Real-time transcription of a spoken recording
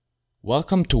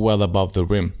Welcome to Well Above the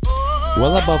Rim.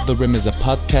 Well Above the Rim is a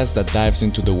podcast that dives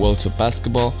into the worlds of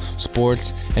basketball,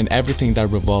 sports, and everything that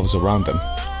revolves around them.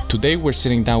 Today we're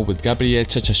sitting down with Gabriel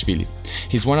Chachashvili.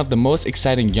 He's one of the most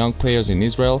exciting young players in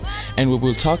Israel, and we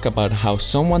will talk about how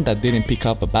someone that didn't pick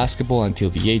up a basketball until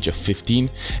the age of 15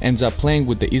 ends up playing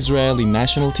with the Israeli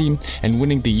national team and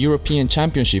winning the European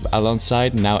Championship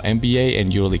alongside now NBA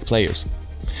and Euroleague players.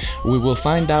 We will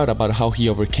find out about how he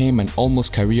overcame an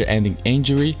almost career-ending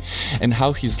injury and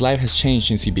how his life has changed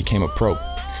since he became a pro.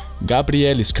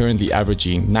 Gabriel is currently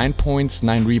averaging 9 points,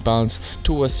 9 rebounds,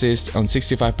 2 assists on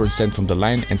 65% from the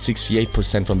line and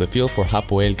 68% from the field for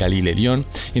Hapoel Galil Elyon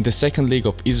in the second league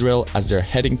of Israel as they're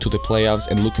heading to the playoffs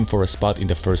and looking for a spot in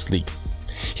the first league.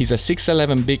 He's a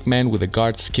 6'11" big man with a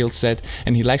guard skill set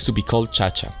and he likes to be called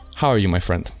Chacha. How are you, my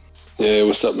friend? Yeah,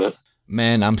 what's up, man?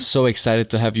 Man, I'm so excited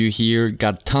to have you here.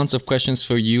 Got tons of questions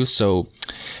for you. So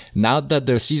now that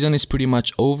the season is pretty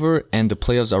much over and the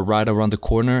playoffs are right around the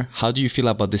corner, how do you feel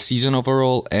about the season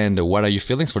overall and what are your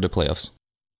feelings for the playoffs?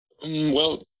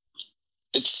 Well,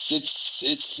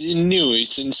 it's new.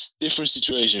 It's a different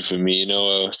situation for me.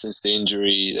 Since the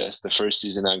injury, that's the first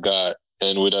season I got,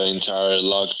 and with the entire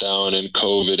lockdown and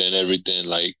COVID and everything,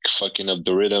 like fucking up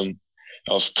the rhythm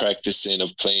of practicing,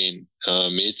 of playing.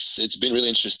 It's been really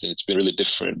interesting. It's been really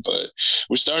different, but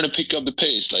we're starting to pick up the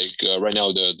pace. Like right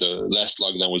now, the last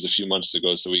lockdown was a few months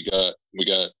ago, so we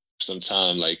got some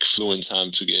time, like fluent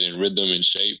time to get in rhythm and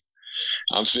shape.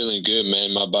 I'm feeling good,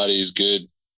 man. My body is good.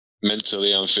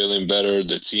 Mentally, I'm feeling better.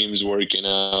 The team's working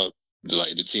out.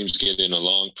 Like the team's getting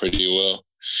along pretty well.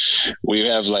 We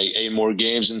have like 8 more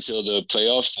games until the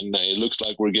playoffs, and it looks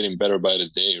like we're getting better by the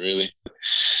day, really.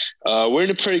 We're in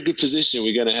a pretty good position.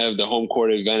 We're going to have the home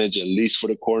court advantage, at least for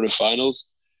the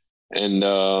quarterfinals. And,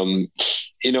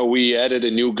 we added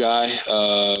a new guy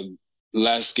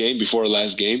before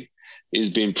last game. He's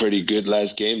been pretty good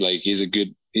last game. Like he's a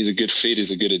good fit. He's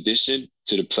a good addition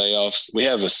to the playoffs. We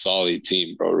have a solid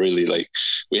team, bro, really. Like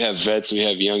we have vets, we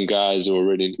have young guys who are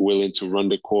really willing to run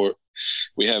the court.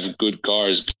 We have good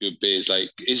guards, good bigs. Like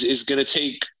it's going to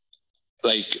take,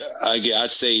 like,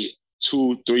 I'd say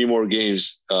 2-3 more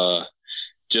games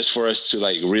just for us to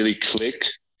like really click.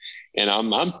 And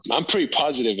I'm pretty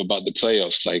positive about the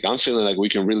playoffs. Like I'm feeling like we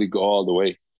can really go all the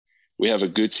way. We have a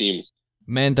good team.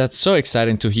 Man, that's so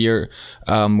exciting to hear.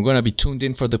 We're going to be tuned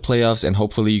in for the playoffs and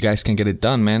hopefully you guys can get it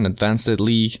done, man. Advance the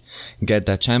league, get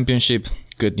that championship.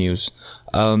 Good news.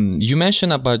 You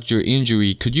mentioned about your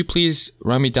injury. Could you please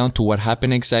run me down to what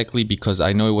happened exactly? Because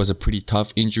I know it was a pretty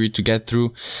tough injury to get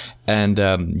through. And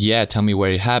tell me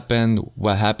where it happened,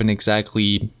 what happened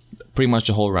exactly, pretty much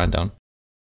the whole rundown.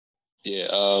 Yeah.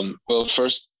 Well,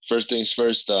 first things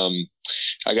first,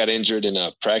 I got injured in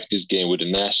a practice game with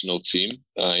the national team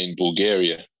in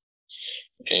Bulgaria.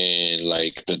 And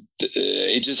like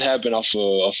it just happened off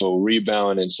a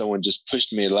rebound and someone just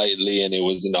pushed me lightly and it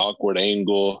was an awkward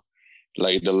angle.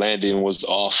 Like the landing was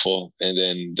awful. And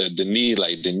then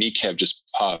the kneecap just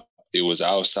popped. It was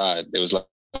outside. It was like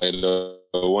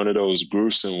one of those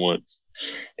gruesome ones.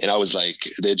 And I was like,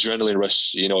 the adrenaline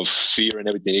rush, fear and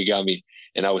everything, it got me.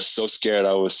 And I was so scared.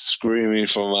 I was screaming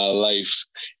for my life.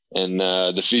 And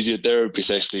the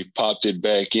physiotherapist actually popped it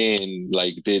back in,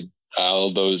 like did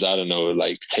all those, I don't know,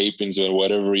 like tapings or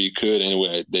whatever you could.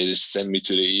 And they just sent me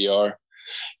to the ER.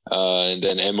 And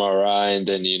then MRI, and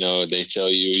then, they tell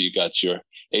you got your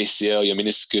ACL, your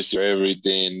meniscus, your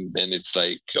everything. And it's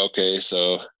like, okay,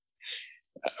 so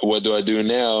what do I do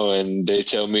now? And they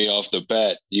tell me off the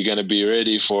bat, you're going to be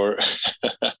ready for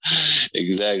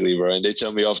exactly, bro. And they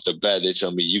tell me off the bat,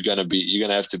 you're going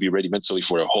to have to be ready mentally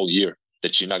for a whole year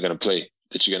that you're not going to play,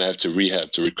 that you're going to have to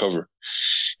rehab to recover.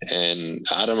 And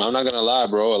I'm not going to lie,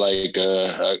 bro. Like,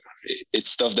 it's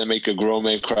stuff that make a grown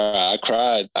man cry. I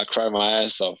cried my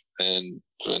ass off. And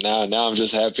now I'm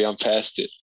just happy I'm past it.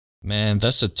 Man,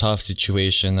 that's a tough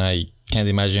situation. I can't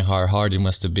imagine how hard it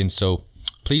must have been. So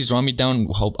please run me down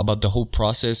about the whole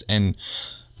process and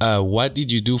what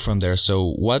did you do from there?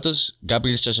 So what does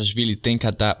Gabriel Chachashvili think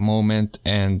at that moment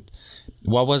and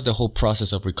what was the whole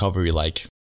process of recovery like?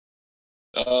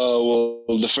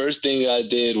 Well, the first thing I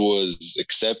did was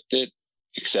accept that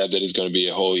it's going to be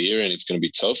a whole year and it's going to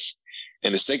be tough.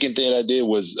 And the second thing I did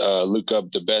was look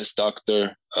up the best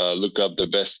doctor, look up the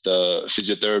best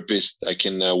physiotherapist I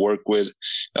can work with,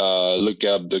 look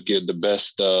up the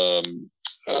best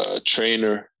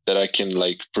trainer that I can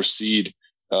like proceed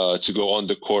to go on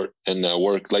the court and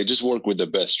work with the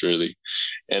best, really.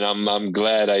 And I'm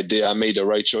glad I made the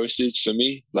right choices for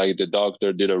me. Like the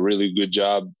doctor did a really good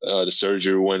job. The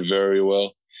surgery went very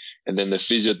well. And then the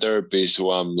physiotherapist,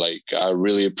 who I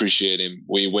really appreciate him.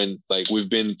 We've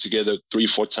been together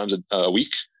 3-4 times a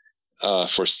week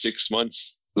for 6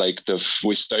 months.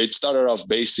 It started off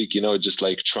basic, just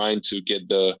like trying to get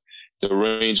the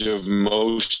range of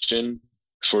motion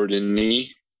for the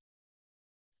knee,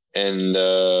 and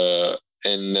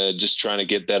just trying to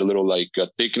get that little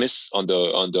thickness on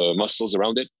the muscles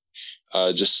around it,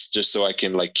 just so I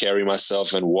can carry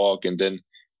myself and walk. And then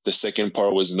the second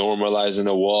part was normalizing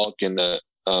the walk and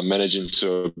managing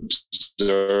to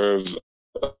observe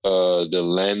the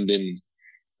landing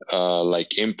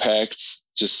impacts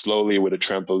just slowly with a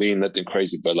trampoline, nothing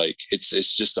crazy, but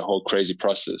it's just a whole crazy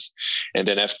process. And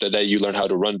then after that, you learn how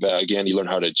to run back again, you learn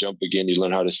how to jump again, you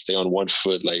learn how to stay on one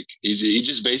foot. He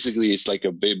just basically, it's like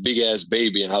a big ass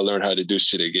baby, and I learned how to do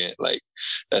shit again.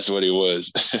 That's what it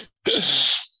was.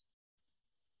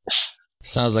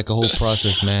 Sounds like a whole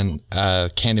process, man.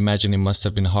 Can't imagine it must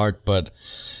have been hard, but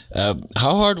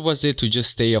how hard was it to just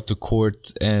stay off the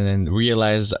court and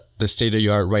realize the state that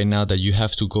you are right now, that you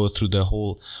have to go through the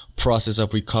whole process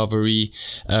of recovery,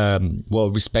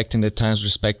 respecting the times,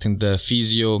 respecting the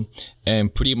physio,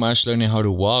 and pretty much learning how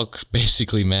to walk,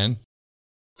 basically, man?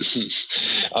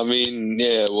 I mean,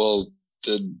 yeah, well,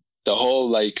 the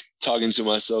whole talking to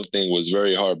myself thing was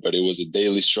very hard, but it was a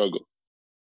daily struggle.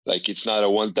 It's not a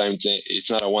one-time thing.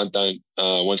 It's not a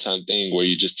one-time thing where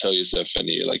you just tell yourself and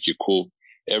you're cool.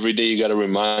 Every day you got to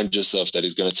remind yourself that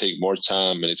it's going to take more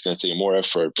time and it's going to take more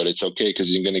effort, but it's okay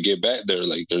because you're going to get back there.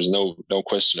 There's no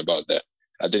question about that.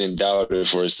 I didn't doubt it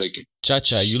for a second.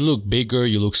 Chacha, you look bigger,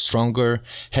 you look stronger.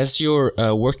 Has your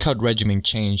workout regimen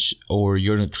changed or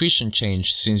your nutrition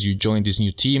changed since you joined this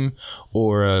new team,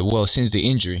 or since the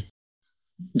injury?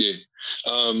 Yeah.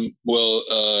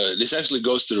 This actually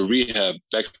goes to the rehab,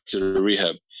 back to the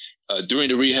rehab. During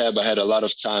the rehab, I had a lot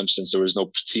of time, since there was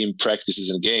no team practices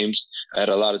and games. I had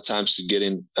a lot of times to get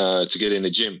in the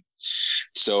gym.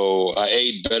 So I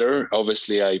ate better.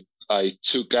 Obviously, I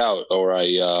took out, or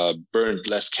I burned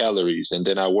less calories, and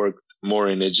then I worked more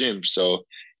in the gym. So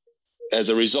as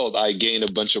a result, I gained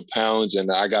a bunch of pounds,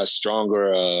 and I got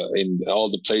stronger in all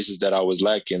the places that I was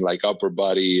lacking, like upper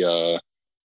body,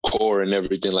 core, and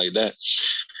everything like that.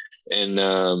 And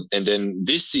then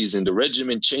this season, the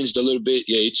regimen changed a little bit.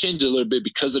 Yeah, it changed a little bit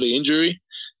because of the injury.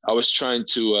 I was trying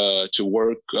to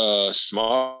work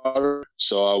smarter,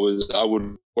 so I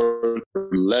would work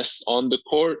less on the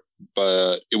court,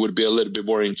 but it would be a little bit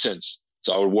more intense.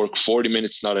 So I would work 40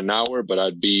 minutes, not an hour, but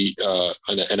I'd be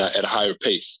at a higher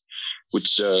pace,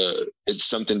 which it's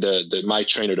something that my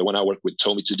trainer, the one I work with,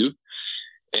 told me to do.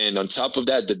 And on top of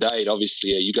that, the diet,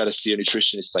 obviously, you got to see a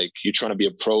nutritionist. You're trying to be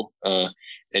a pro.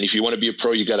 And if you want to be a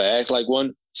pro, you got to act like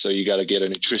one. So you got to get a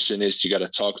nutritionist. You got to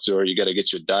talk to her. You got to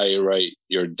get your diet right,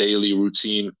 your daily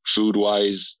routine,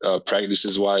 food-wise,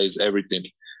 practices-wise, everything.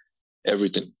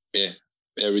 Yeah,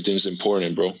 everything's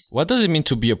important, bro. What does it mean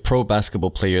to be a pro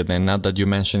basketball player then? Now that you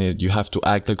mention it, you have to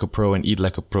act like a pro and eat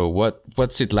like a pro.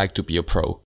 What's it like to be a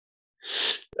pro?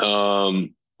 Well,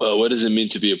 what does it mean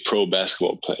to be a pro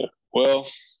basketball player? Well,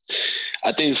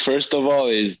 I think first of all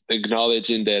is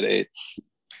acknowledging that it's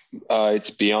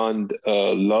beyond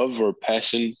love or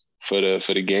passion for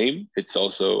the game. It's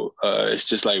also it's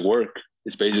just like work.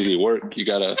 It's basically work. You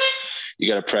gotta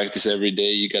practice every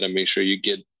day. You gotta make sure you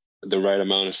get the right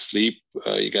amount of sleep.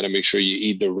 You gotta make sure you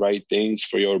eat the right things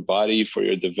for your body, for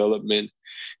your development.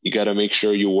 You gotta make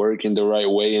sure you work in the right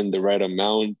way, in the right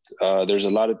amount. There's a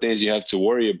lot of things you have to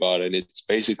worry about, and it's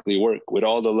basically work with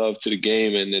all the love to the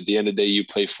game. And at the end of the day, you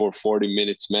play for 40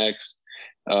 minutes max.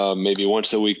 Maybe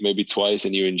once a week, maybe twice,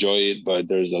 and you enjoy it. But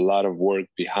there's a lot of work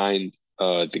behind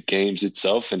the games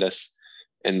itself,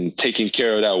 and taking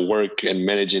care of that work and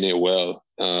managing it well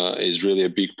is really a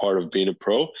big part of being a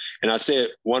pro. And I'd say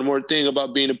one more thing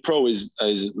about being a pro is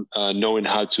knowing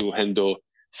how to handle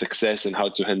success and how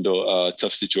to handle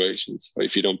tough situations.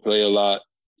 If you don't play a lot,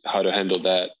 how to handle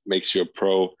that makes you a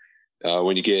pro.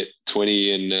 When you get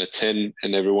 20 and 10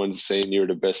 and everyone's saying you're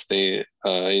the best thing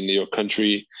in your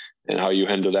country, and how you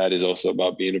handle that is also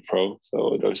about being a pro.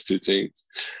 So those two things,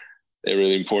 they're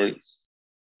really important.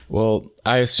 Well,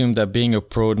 I assume that being a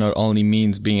pro not only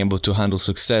means being able to handle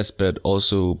success, but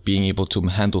also being able to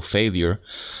handle failure.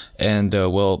 And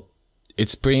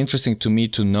it's pretty interesting to me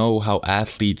to know how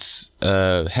athletes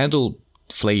handle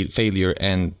failure.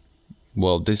 And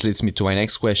well, this leads me to my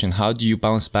next question. How do you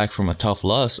bounce back from a tough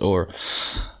loss, or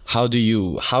how do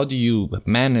you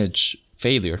manage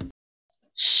failure?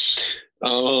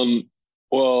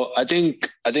 Well, I think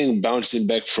bouncing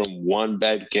back from one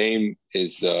bad game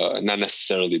is not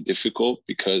necessarily difficult,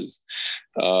 because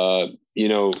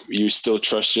you still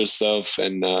trust yourself,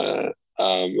 and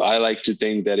I like to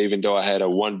think that even though I had a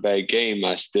one bad game,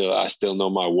 I still know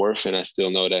my worth, and I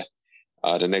still know that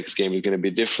the next game is going to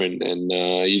be different. And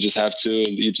you just have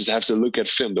to look at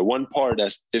film. The one part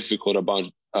that's difficult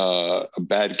about a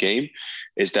bad game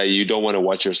is that you don't want to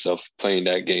watch yourself playing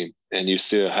that game, and you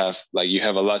still have you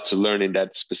have a lot to learn in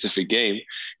that specific game,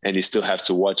 and you still have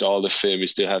to watch all the film. You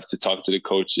still have to talk to the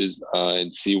coaches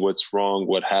and see what's wrong,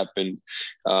 what happened.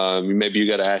 Maybe you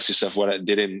got to ask yourself what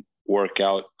didn't work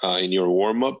out in your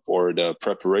warm up or the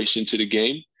preparation to the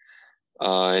game.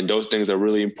 And those things are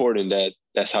really important.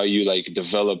 That's how you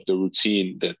develop the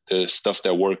routine, the stuff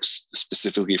that works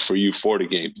specifically for you for the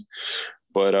games.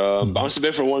 But bouncing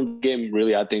back from one game,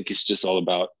 really, I think it's just all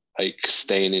about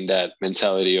staying in that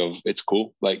mentality of it's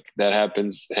cool. That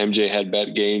happens. MJ had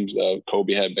bad games.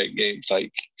 Kobe had bad games. You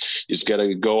just got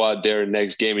to go out there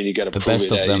next game and you got to prove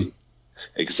best it. Of them.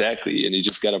 Exactly. And you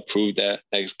just got to prove that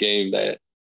next game that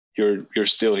you're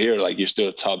still here. You're still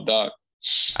a top dog.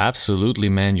 Absolutely,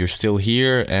 man. You're still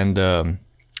here. And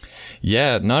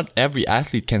yeah, not every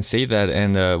athlete can say that.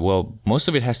 And well, most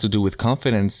of it has to do with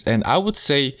confidence. And I would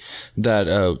say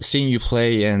that seeing you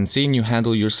play and seeing you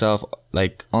handle yourself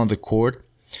on the court,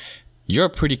 you're a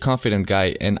pretty confident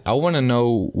guy. And I want to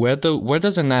know where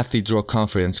does an athlete draw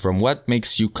confidence from? What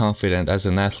makes you confident as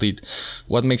an athlete?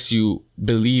 What makes you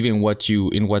believe in what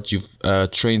you've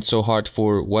trained so hard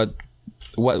for?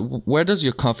 Where does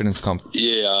your confidence come from?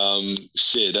 Yeah,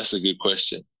 that's a good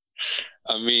question.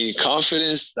 I mean,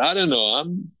 confidence, I don't know.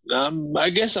 I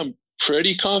guess I'm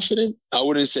pretty confident. I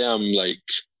wouldn't say I'm like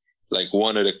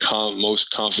one of the most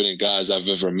confident guys I've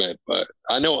ever met, but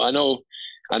I know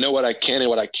what I can and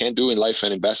what I can't do in life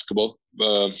and in basketball.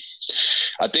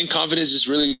 I think confidence just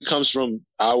really comes from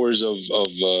hours of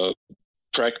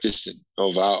practicing,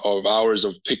 of hours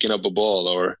of picking up a ball,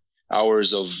 or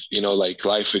hours of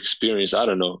life experience. I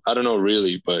don't know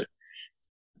really, but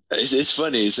it's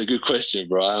funny. It's a good question,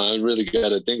 bro. I really got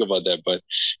to think about that. But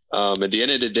at the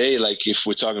end of the day, if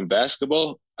we're talking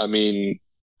basketball, I mean,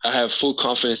 I have full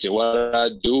confidence in what I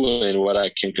do and what I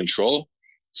can control.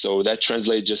 So that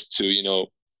translates just to,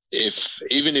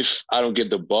 even if I don't get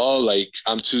the ball,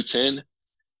 I'm 210,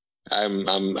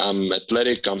 I'm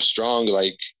athletic, I'm strong.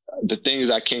 The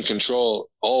things I can control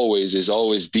is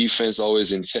always defense,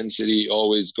 always intensity,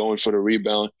 always going for the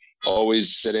rebound,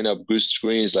 always setting up good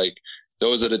screens.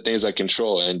 Those are the things I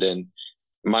control. And then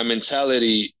my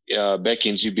mentality back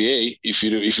in GBA, if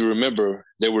you remember,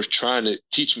 they were trying to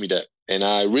teach me that. And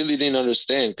I really didn't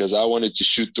understand because I wanted to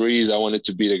shoot threes. I wanted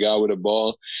to be the guy with the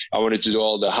ball. I wanted to do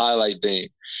all the highlight thing.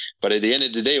 But at the end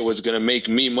of the day, it was going to make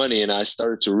me money. And I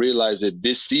started to realize that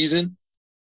this season,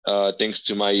 thanks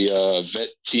to my vet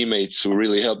teammates who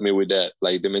really helped me with that,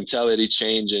 the mentality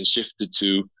changed and shifted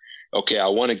to, okay, I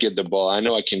want to get the ball. I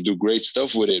know I can do great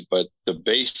stuff with it, but the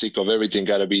basic of everything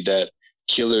got to be that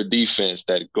killer defense,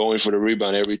 that going for the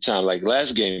rebound every time.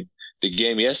 Last game, the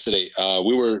game yesterday,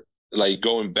 we were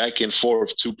going back and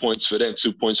forth, 2 points for them,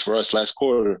 2 points for us last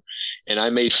quarter. And I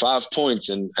made 5 points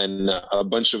and a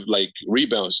bunch of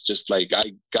rebounds. Just I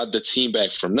got the team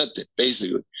back from nothing,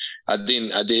 basically.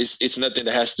 It's nothing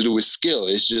that has to do with skill.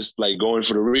 It's just going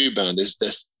for the rebound.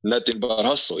 That's nothing but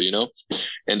hustle,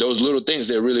 and those little things,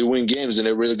 they really win games and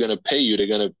they're really going to pay you. They're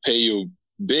going to pay you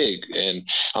big. And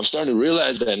I'm starting to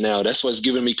realize that now. That's what's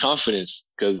giving me confidence,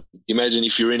 because imagine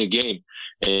if you're in a game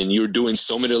and you're doing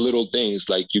so many little things,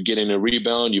 you get in a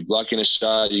rebound, you blocking a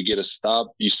shot, you get a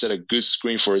stop, you set a good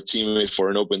screen for a teammate for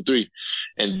an open three,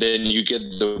 and then you get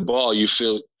the ball, you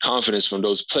feel confidence from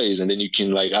those plays, and then you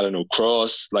can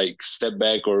cross, step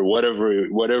back, or whatever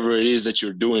it is that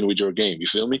you're doing with your game. You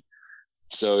feel me?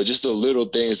 So just the little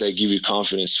things that give you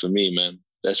confidence for me, man.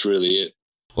 That's really it.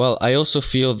 Well, I also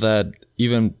feel that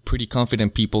even pretty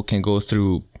confident people can go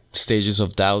through stages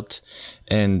of doubt.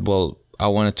 And, well, I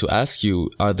wanted to ask you,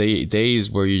 are there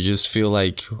days where you just feel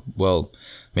well,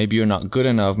 maybe you're not good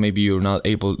enough, maybe you're not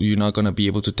going to be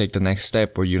able to take the next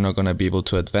step, or you're not going to be able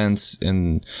to advance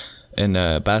in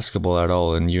basketball at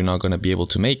all, and you're not going to be able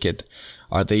to make it?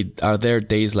 Are there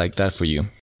days like that for you?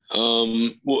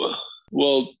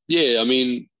 Well, yeah, I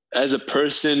mean, as a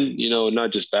person,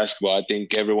 not just basketball, I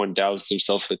think everyone doubts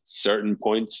himself at certain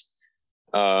points.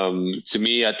 To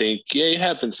me, I think, yeah, it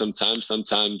happens sometimes.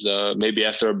 Sometimes maybe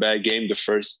after a bad game, the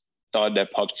first thought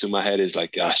that popped to my head is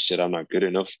shit, I'm not good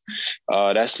enough.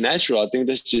 That's natural. I think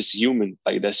that's just human.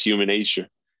 That's human nature.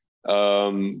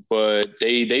 But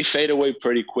they fade away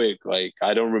pretty quick.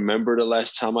 I don't remember the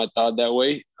last time I thought that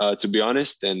way, to be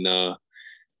honest. And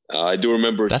I do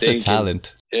remember that's thinking, a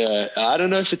talent. Yeah, I don't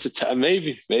know if it's a talent.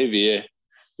 Maybe, yeah.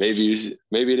 Maybe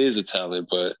it is a talent,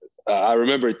 but I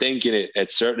remember thinking it at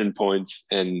certain points,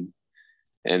 and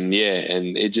And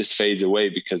it just fades away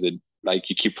because it like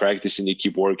you keep practicing, you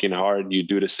keep working hard, you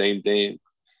do the same thing,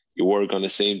 you work on the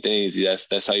same things.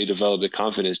 That's how you develop the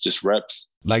confidence, just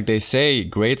reps. Like they say,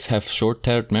 greats have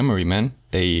short-term memory, man.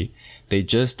 They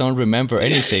just don't remember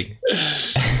anything.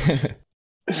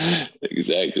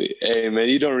 Exactly. Hey, man,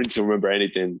 you don't need to remember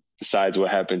anything besides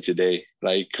what happened today.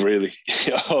 Like, really,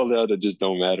 all the other just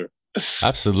don't matter.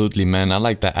 Absolutely, man. I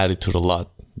like that attitude a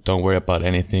lot. Don't worry about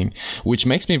anything. Which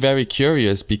makes me very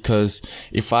curious because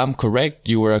if I'm correct,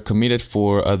 you were committed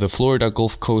for the Florida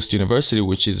Gulf Coast University,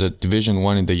 which is a Division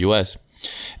I in the US.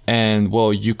 And,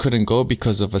 well, you couldn't go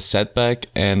because of a setback.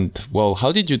 And, well,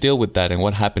 how did you deal with that and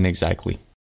what happened exactly?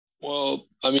 Well,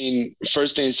 I mean,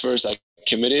 first things first, I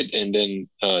committed, and then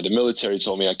the military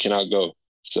told me I cannot go.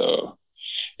 So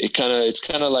it's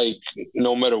kind of like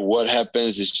no matter what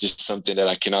happens, it's just something that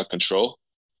I cannot control.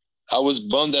 I was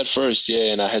bummed at first,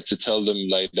 and I had to tell them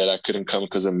like that I couldn't come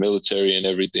because of military and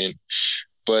everything.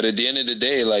 But at the end of the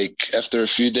day, like after a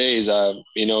few days,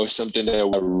 it's something that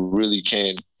I really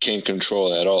can't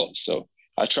control at all. So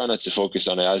I try not to focus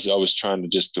on it. I was trying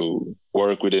to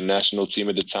work with the national team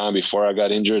at the time before I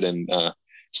got injured, and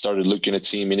started looking at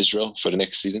team in Israel for the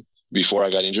next season before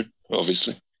I got injured,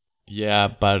 obviously. Yeah,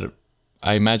 but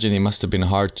I imagine it must have been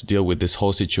hard to deal with this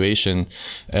whole situation.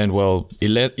 And well,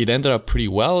 it ended up pretty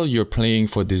well. You're playing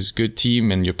for this good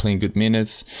team and you're playing good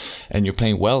minutes and you're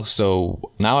playing well.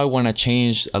 So now I want to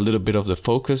change a little bit of the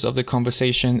focus of the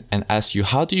conversation and ask you,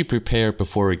 how do you prepare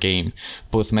before a game,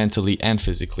 both mentally and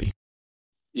physically?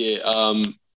 Yeah,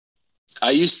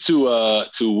 I used to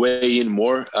weigh in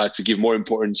more, to give more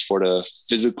importance for the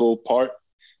physical part,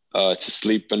 to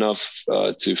sleep enough,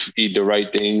 to eat the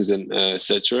right things, and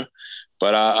etc.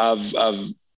 But I've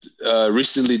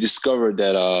recently discovered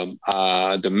that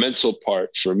the mental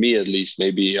part, for me at least,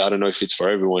 maybe I don't know if it's for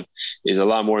everyone, is a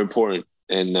lot more important.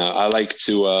 And I like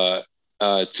to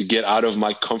get out of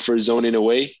my comfort zone in a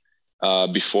way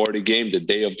before the game, the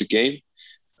day of the game,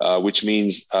 which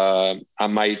means I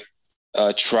might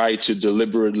try to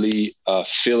deliberately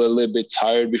feel a little bit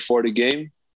tired before the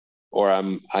game, or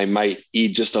I might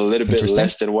eat just a little bit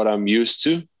less than what I'm used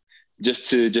to.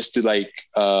 Just to like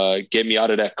get me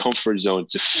out of that comfort zone,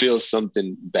 to feel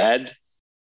something bad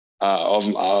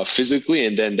of physically,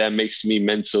 and then that makes me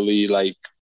mentally like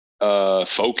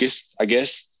focused. I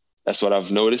guess that's what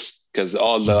I've noticed, because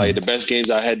all the best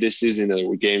games I had this season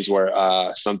were games where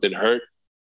something hurt,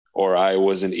 or I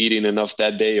wasn't eating enough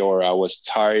that day, or I was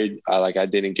tired. I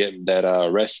didn't get that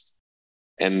rest.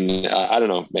 And I don't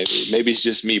know, maybe it's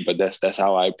just me, but that's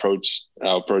how I approach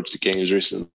the games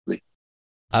recently.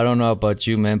 I don't know about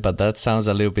you, man, but that sounds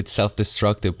a little bit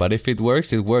self-destructive. But if it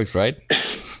works, right?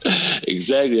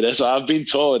 Exactly. That's what I've been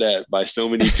told that by so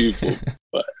many people.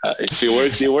 But if it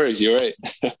works, it works. You're right.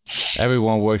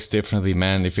 Everyone works differently,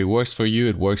 man. If it works for you,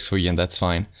 it works for you, and that's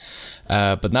fine.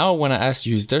 But now I want to ask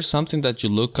you, is there something that you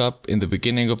look up in the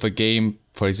beginning of a game,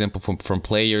 for example, from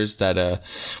players that,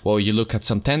 you look at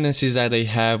some tendencies that they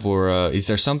have, or is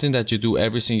there something that you do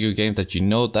every single game that you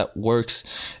know that works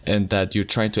and that you're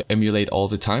trying to emulate all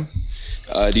the time?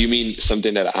 Do you mean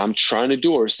something that I'm trying to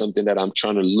do, or something that I'm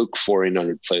trying to look for in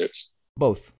other players?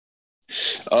 Both.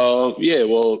 Yeah,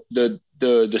 well,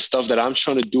 the stuff that I'm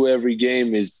trying to do every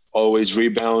game is always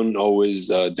rebound, always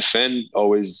defend,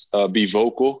 always be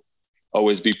vocal,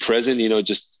 always be present,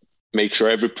 just make sure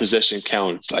every possession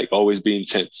counts, like always be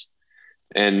intense.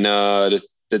 And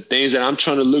the things that I'm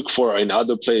trying to look for in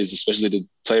other players, especially the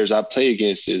players I play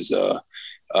against, is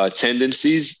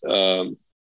tendencies.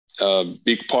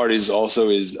 Big part is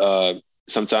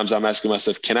sometimes I'm asking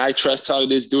myself, can I trash talk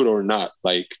this dude or not?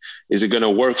 Like, is it going to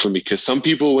work for me? Because some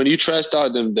people, when you trash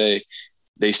talk them,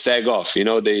 they sag off,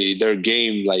 their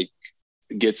game like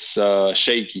gets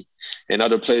shaky. And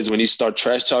other players, when you start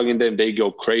trash talking them, they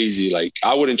go crazy. Like,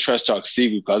 I wouldn't trash talk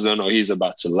Sigu because I know he's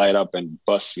about to light up and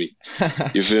bust me.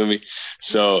 You feel me?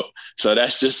 So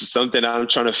that's just something I'm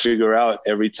trying to figure out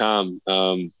every time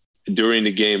during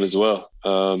the game as well.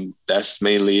 That's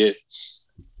mainly it.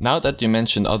 Now that you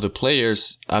mentioned other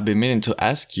players, I've been meaning to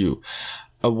ask you,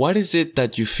 what is it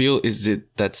that you feel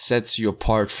that sets you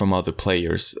apart from other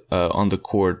players on the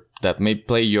court that may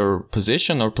play your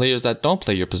position, or players that don't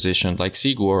play your position, like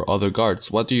Sigu or other guards?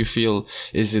 What do you feel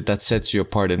is it that sets you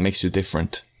apart and makes you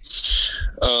different?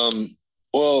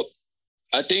 Well,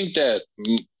 I think that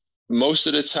most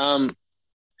of the time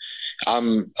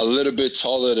I'm a little bit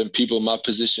taller than people in my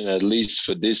position, at least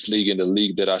for this league and the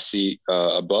league that I see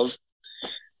above.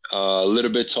 A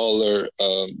little bit taller,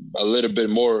 a little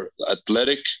bit more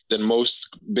athletic than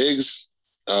most bigs.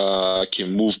 I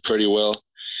can move pretty well.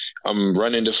 I'm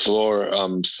running the floor.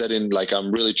 I'm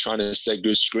really trying to set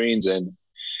good screens. And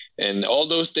And all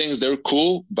those things, they're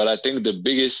cool, but I think the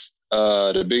biggest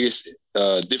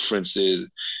difference is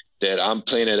that I'm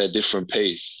playing at a different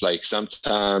pace. Like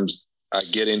sometimes I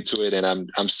get into it and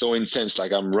I'm so intense,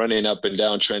 like I'm running up and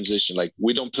down transition. Like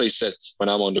we don't play sets when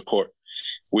I'm on the court.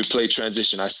 We play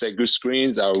transition. I set good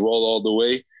screens. I roll all the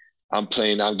way. I'm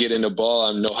getting the ball.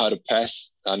 I know how to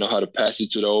pass. I know how to pass it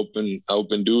to the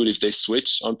open dude if they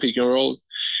switch on pick and rolls.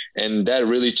 And that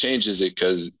really changes it,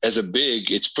 because as a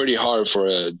big, it's pretty hard for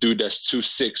a dude that's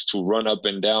 2'6" to run up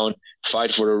and down,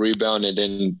 fight for the rebound, and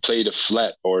then play the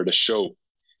flat or the show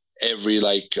every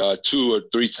 2 or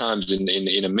 3 times in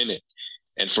a minute.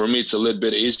 And for me, it's a little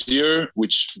bit easier,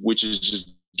 which is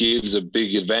just gives a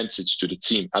big advantage to the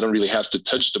team. I don't really have to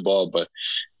touch the ball, but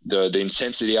the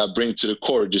intensity I bring to the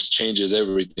court just changes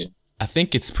everything. I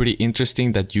think it's pretty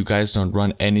interesting that you guys don't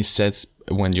run any sets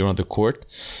when you're on the court.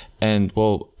 And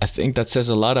well, I think that says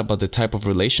a lot about the type of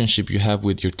relationship you have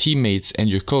with your teammates and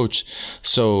your coach.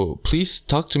 So please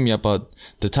talk to me about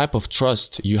the type of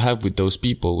trust you have with those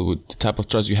people, with the type of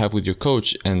trust you have with your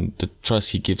coach and the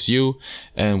trust he gives you,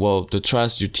 and well, the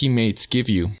trust your teammates give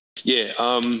you. Yeah.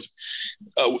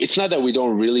 It's not that we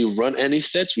don't really run any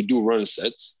sets. We do run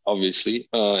sets, obviously.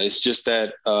 It's just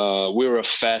that we're a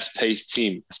fast-paced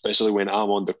team, especially when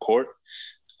I'm on the court.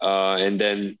 And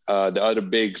then the other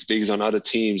bigs on other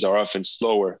teams are often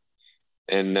slower.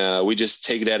 And we just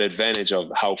take that advantage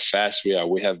of how fast we are.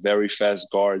 We have very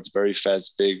fast guards, very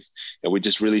fast bigs, and we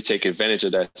just really take advantage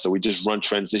of that. So we just run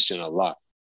transition a lot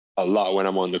when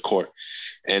I'm on the court.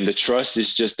 And the trust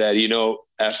is just that,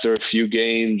 after a few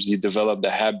games, you develop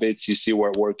the habits, you see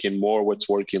what's working more, what's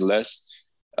working less.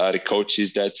 The coach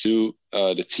sees that too.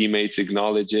 The teammates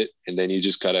acknowledge it. And then you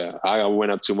just I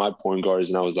went up to my point guards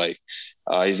and I was like,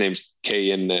 his name's Kay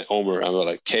and Omer. I was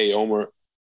like, Kay, Omer,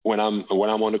 when I'm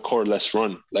on the court, let's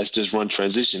run. Let's just run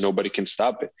transition. Nobody can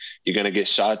stop it. You're going to get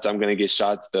shots. I'm going to get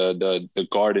shots. The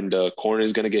guard in the corner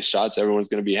is going to get shots. Everyone's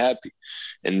going to be happy.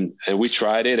 And we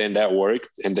tried it and that worked.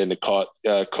 And then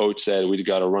the coach said, we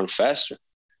got to run faster.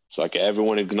 It's like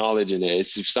everyone acknowledging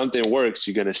it. If something works,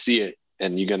 you're going to see it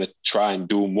and you're going to try and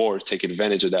do more, take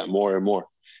advantage of that more and more.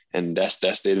 And that's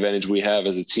the advantage we have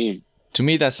as a team. To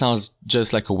me, that sounds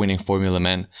just like a winning formula,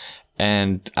 man.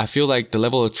 And I feel like the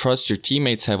level of trust your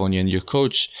teammates have on you and your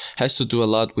coach has to do a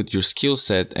lot with your skill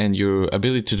set and your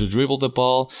ability to dribble the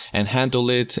ball and handle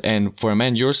it. And for a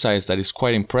man your size, that is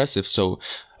quite impressive. So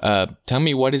tell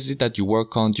me, what is it that you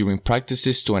work on during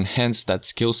practices to enhance that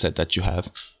skill set that you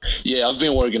have? Yeah, I've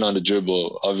been working on the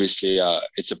dribble. Obviously,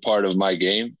 it's a part of my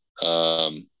game.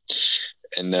 I'm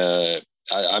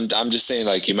just saying,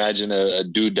 like, imagine a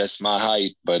dude that's my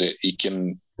height, but he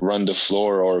can run the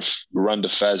floor or run the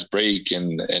fast break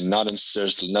and not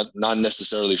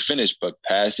necessarily finish, but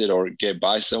pass it or get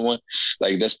by someone.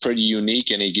 Like, that's pretty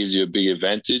unique and it gives you a big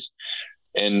advantage.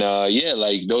 And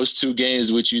like those 2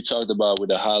 games which you talked about with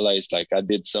the highlights, like I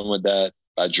did some of that.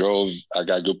 I drove, I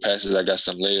got good passes, I got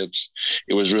some layups.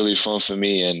 It was really fun for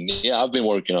me. And yeah, I've been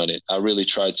working on it. I really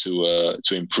try to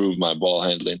improve my ball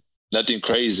handling. Nothing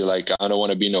crazy. Like, I don't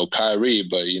want to be no Kyrie,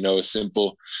 but a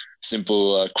simple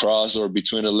cross or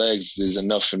between the legs is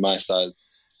enough in my size.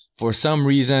 For some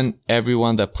reason,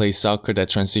 everyone that plays soccer that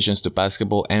transitions to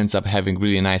basketball ends up having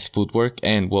really nice footwork.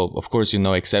 And well, of course, you're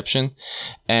no exception.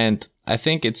 And I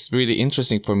think it's really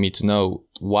interesting for me to know,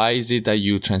 why is it that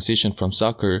you transition from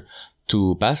soccer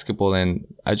to basketball? And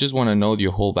I just want to know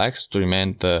your whole backstory,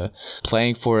 man.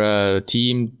 Playing for a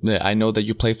team, I know that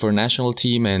you play for a national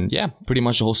team, and yeah, pretty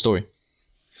much the whole story.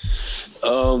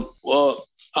 Well,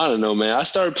 I don't know, man. I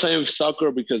started playing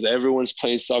soccer because everyone's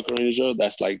playing soccer in Israel.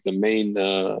 That's like the main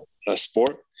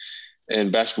sport,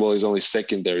 and basketball is only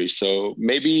secondary. So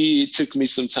maybe it took me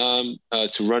some time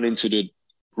to run into the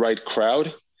right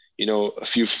crowd. A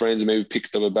few friends maybe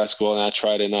picked up a basketball and I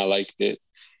tried it and I liked it.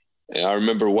 And I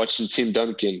remember watching Tim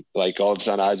Duncan. Like, all of a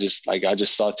sudden, I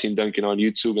just saw Tim Duncan on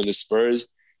YouTube and the Spurs.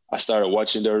 I started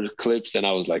watching their clips and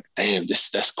I was like, damn,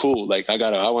 that's cool. Like, I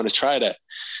want to try that.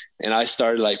 And I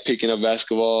started like picking up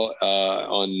basketball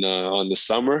on the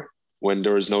summer when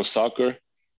there was no soccer,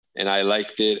 and I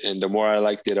liked it. And the more I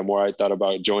liked it, the more I thought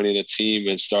about joining a team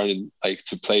and starting like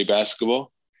to play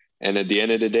basketball. And at the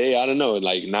end of the day, I don't know,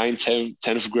 like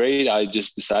 10th grade, I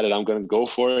just decided I'm going to go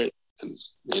for it.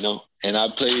 And I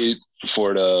played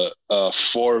for the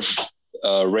 4th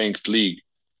ranked league,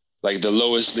 like the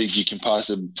lowest league you can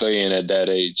possibly play in at that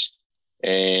age.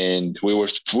 And we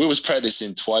was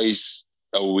practicing twice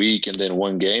a week and then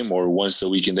one game, or once a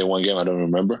week and then one game. I don't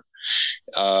remember.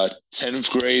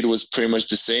 10th grade was pretty much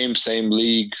the same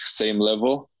league, same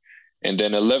level. And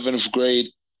then 11th grade,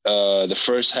 the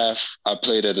first half I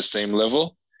played at the same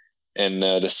level. And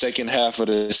the second half of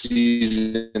the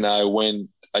season,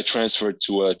 I transferred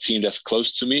to a team that's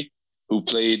close to me, who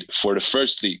played for the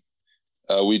first league.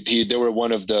 They were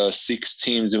one of the 8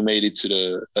 teams who made it to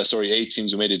the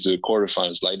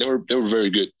quarterfinals. Like they were very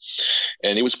good,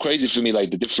 and it was crazy for me,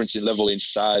 like the difference in level, in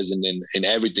size, and in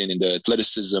everything, in the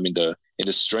athleticism, in the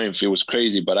strength. It was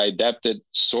crazy, but I adapted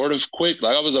sort of quick.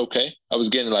 Like I was okay. I was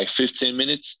getting like 15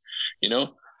 minutes, you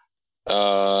know.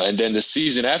 And then the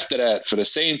season after that, for the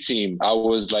same team, I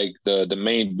was like the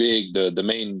main big,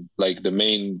 the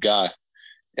main guy,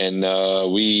 and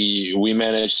we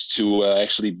managed to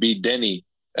actually beat Denny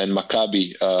and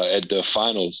Maccabi at the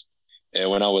finals.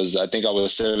 And when I think I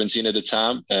was 17 at the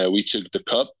time, we took the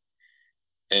cup,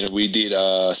 and we did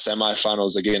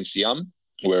semifinals against Yam,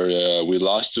 where we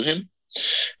lost to him.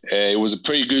 It was a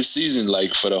pretty good season,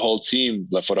 like for the whole team,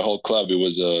 like for the whole club. It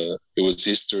was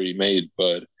history made.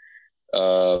 But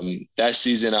that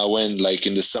season, I went like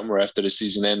in the summer after the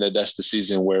season ended. That's the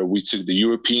season where we took the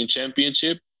European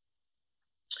Championship.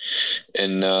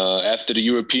 And after the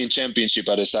European Championship,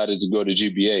 I decided to go to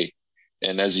GBA.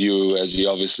 And as you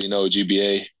obviously know,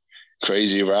 GBA,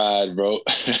 crazy ride, bro.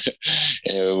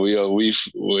 And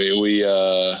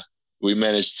we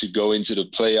managed to go into the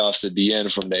playoffs at the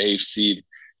end from the 8th seed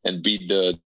and beat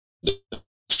the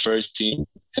first team,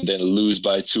 and then lose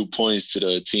by 2 points to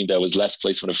the team that was last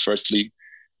place from the first league,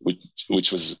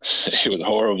 which was it was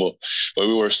horrible. But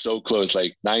we were so close,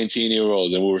 like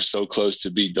 19-year-olds, and we were so close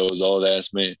to beat those old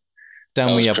ass men.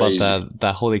 Tell me about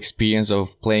that whole experience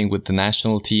of playing with the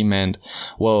national team and,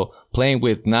 well, playing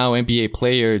with now NBA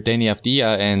player Deni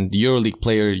Avdija and EuroLeague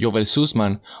player Jovel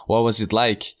Susman. What was it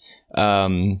like?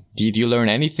 Did you learn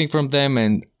anything from them?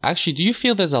 And actually, do you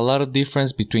feel there's a lot of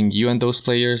difference between you and those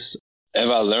players? Have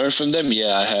I learned from them?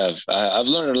 Yeah, I have. I've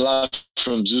learned a lot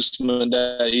from Zusman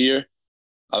that year.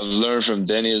 I've learned from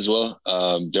Denny as well.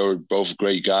 They were both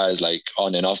great guys, like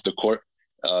on and off the court.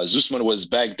 Zusman was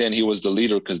back then, he was the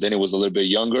leader because Denny was a little bit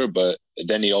younger, but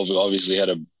Denny obviously had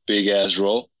a big ass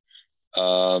role.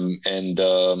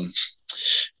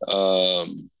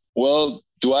 Well,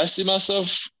 do I see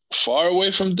myself far away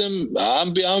from them?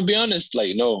 I'll be honest,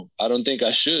 like, no, I don't think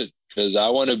I should, because I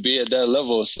want to be at that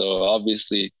level. So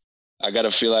obviously I got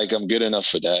to feel like I'm good enough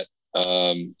for that.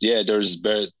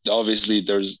 Obviously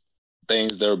there's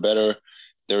things that are better.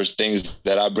 There's things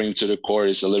that I bring to the court.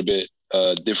 It's a little bit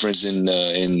difference in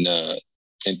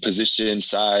position,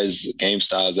 size, game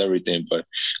styles, everything. But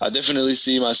I definitely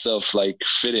see myself like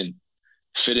fitting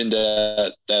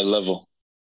that level.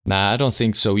 Nah, I don't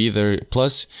think so either.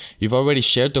 Plus, you've already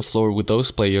shared the floor with those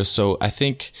players, so I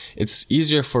think it's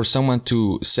easier for someone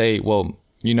to say, well,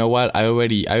 you know what, I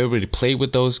already played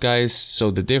with those guys,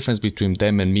 so the difference between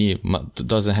them and me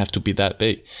doesn't have to be that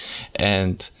big.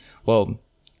 And, well,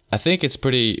 I think it's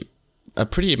a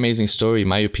pretty amazing story in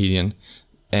my opinion.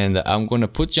 And I'm going to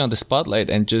put you on the spotlight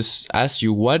and just ask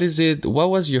you, what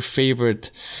was your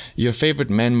favorite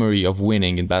memory of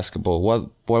winning in basketball?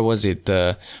 What was it?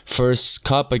 The first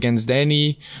cup against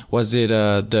Denny? Was it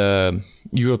the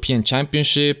European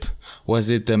Championship? Was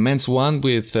it the men's one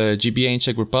with GBA in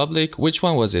Czech Republic? Which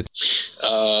one was it?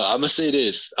 I'm gonna say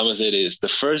this. The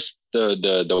first,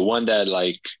 the one that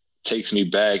like takes me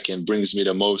back and brings me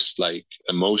the most like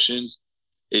emotions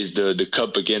is the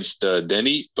cup against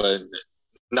Denny, but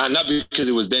not because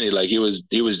it was Denny. Like he was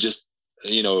just,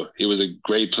 you know, he was a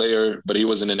great player, but he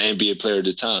wasn't an NBA player at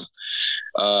the time.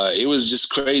 It was just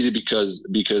crazy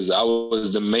because I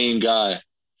was the main guy,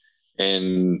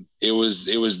 and it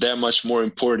was that much more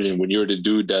important when you're the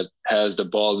dude that has the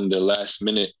ball in the last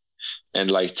minute and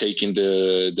like taking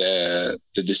the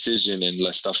decision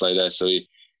and stuff like that. So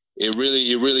it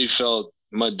really felt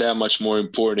that much more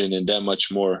important and that much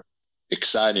more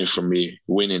exciting for me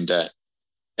winning that.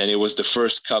 And it was the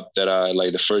first cup that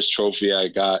the first trophy I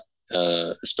got,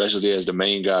 especially as the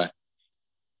main guy.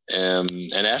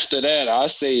 And after that, I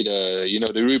say the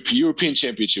European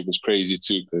Championship was crazy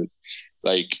too, because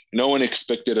like no one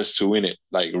expected us to win it.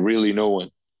 Like really, no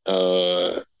one.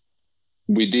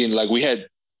 We didn't, like, we had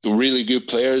really good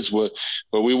players, but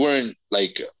we weren't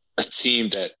like a team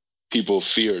that people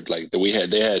feared. Like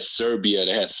they had Serbia,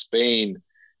 they had Spain,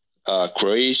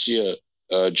 Croatia.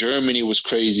 Germany was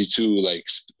crazy too. Like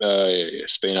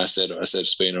Spain, I said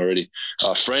Spain already.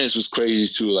 France was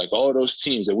crazy too. Like all those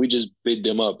teams, and we just beat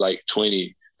them up like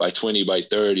 20 by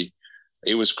 30.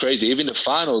 It was crazy. Even the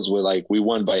finals were like we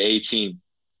won by 18.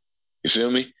 You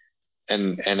feel me?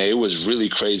 And it was really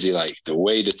crazy. Like the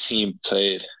way the team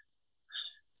played.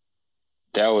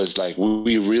 that was like,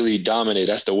 we really dominated.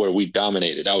 That's the word, we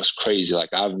dominated. That was crazy. Like,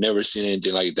 I've never seen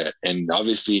anything like that. And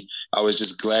obviously I was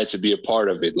just glad to be a part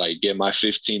of it. Like, get my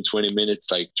 15, 20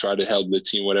 minutes, like try to help the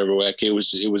team, whatever way I can. It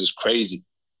was just crazy.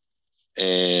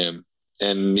 And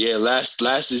yeah, last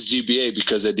is GBA,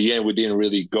 because at the end we didn't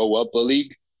really go up a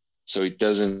league. So it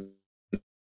doesn't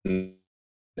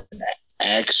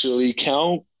actually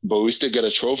count, but we still got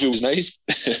a trophy. It was nice.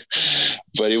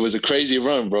 But it was a crazy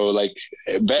run, bro. Like,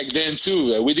 back then too,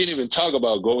 like, we didn't even talk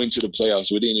about going to the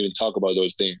playoffs. We didn't even talk about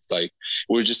those things. Like,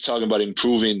 we were just talking about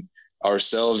improving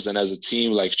ourselves and as a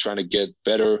team, like trying to get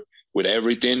better with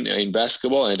everything in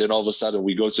basketball. And then all of a sudden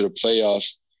we go to the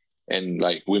playoffs and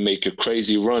like we make a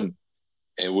crazy run,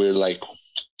 and we're like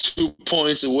 2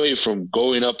 points away from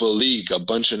going up a league, a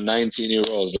bunch of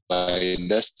 19-year-olds. Like,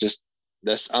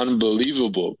 that's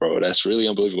unbelievable, bro. That's really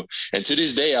unbelievable. And to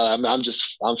this day,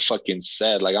 I'm fucking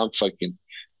sad. Like, I'm fucking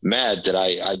mad that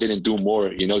I didn't do more,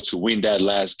 to win that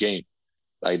last game.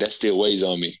 Like, that still weighs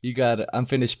on me. You got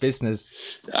unfinished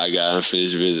business. I got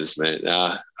unfinished business, man.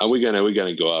 We're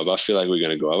gonna go up. I feel like we're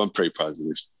gonna go up. I'm pretty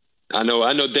positive. I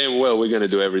know damn well we're gonna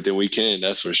do everything we can.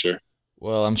 That's for sure.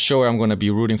 Well, I'm sure I'm going to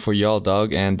be rooting for y'all,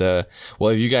 dog. And, if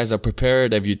you guys are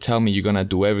prepared, if you tell me you're going to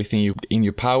do everything in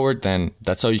your power, then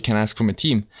that's all you can ask from a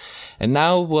team. And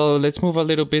now, let's move a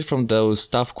little bit from those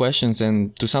tough questions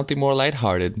and to something more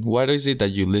lighthearted. What is it that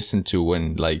you listen to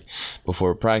when, like,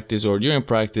 before practice or during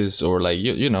practice, or like,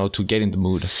 to get in the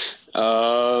mood?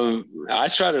 I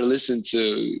try to listen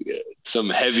to some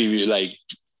heavy, like,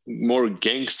 more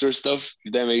gangster stuff,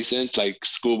 if that makes sense, like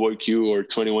Schoolboy Q or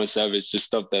 21 Savage, just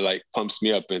stuff that like pumps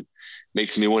me up and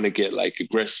makes me want to get like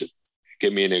aggressive,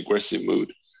 get me in an aggressive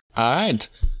mood. All right.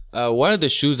 What are the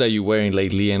shoes that you're wearing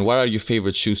lately, and what are your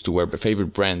favorite shoes to wear,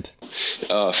 favorite brand?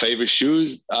 Favorite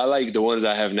shoes? I like the ones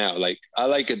I have now. Like, I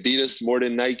like Adidas more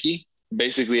than Nike.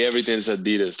 Basically everything's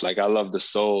Adidas. Like, I love the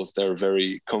soles. They're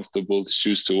very comfortable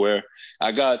shoes to wear.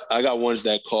 I got ones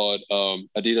that called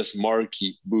Adidas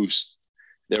Marquee Boost.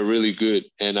 They're really good.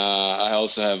 And I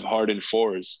also have Harden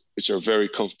 4s, which are very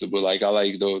comfortable. Like, I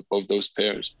like both those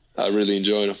pairs. I really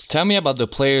enjoy them. Tell me about the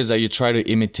players that you try to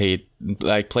imitate,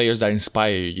 like players that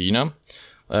inspire you,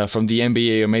 from the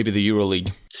NBA or maybe the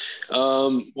EuroLeague.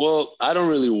 Well, I don't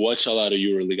really watch a lot of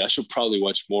EuroLeague. I should probably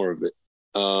watch more of it.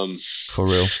 For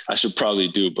real? I should probably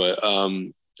do. But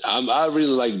I really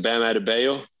like Bam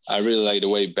Adebayo. I really like the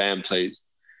way Bam plays.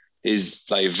 He's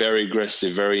like very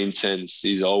aggressive, very intense.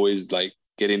 He's always like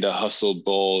getting the hustle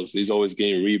balls. He's always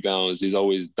getting rebounds. He's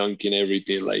always dunking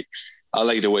everything. Like, I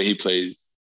like the way he plays.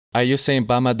 Are you saying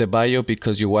Bam Adebayo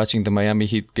because you're watching the Miami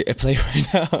Heat play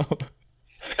right now?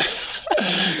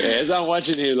 As I'm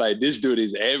watching him, like, this dude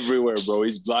is everywhere, bro.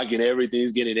 He's blocking everything.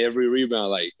 He's getting every rebound.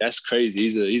 Like, that's crazy.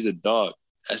 He's a dog.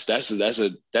 That's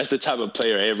the type of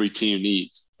player every team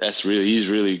needs. He's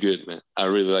really good, man. I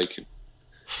really like him.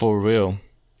 For real.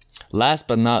 Last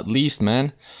but not least,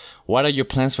 man, what are your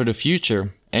plans for the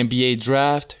future? NBA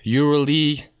draft,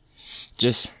 EuroLeague?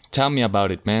 Just tell me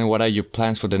about it, man. What are your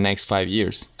plans for the next 5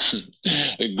 years?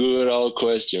 A good old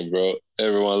question, bro.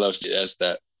 Everyone loves to ask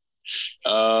that.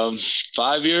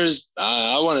 5 years,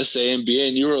 I want to say NBA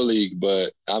and EuroLeague,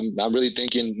 but I'm really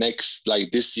thinking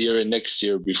this year and next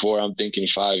year before I'm thinking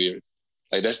 5 years.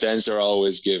 Like, that's the answer I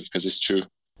always give because it's true.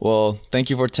 Well, thank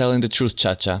you for telling the truth,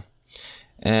 Chacha.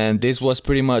 And this was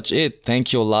pretty much it.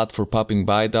 Thank you a lot for popping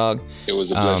by, dog. It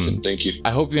was a blessing. Thank you. I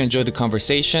hope you enjoyed the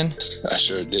conversation. I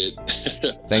sure did.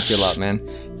 Thank you a lot, man.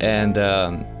 And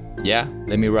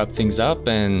let me wrap things up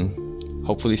and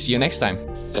hopefully see you next time.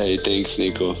 Hey, thanks,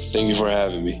 Nico. Thank you for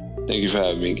having me. Thank you for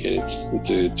having me again.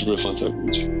 It's real fun talking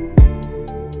with you.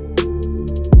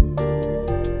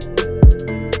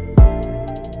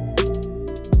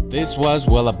 This was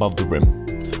Well Above the Rim.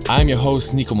 I'm your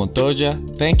host, Nico Montoya.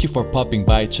 Thank you for popping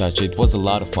by, Chacha. It was a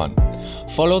lot of fun.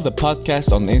 Follow the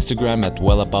podcast on Instagram at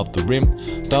Well Above the Rim.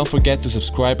 Don't forget to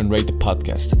subscribe and rate the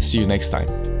podcast. See you next time.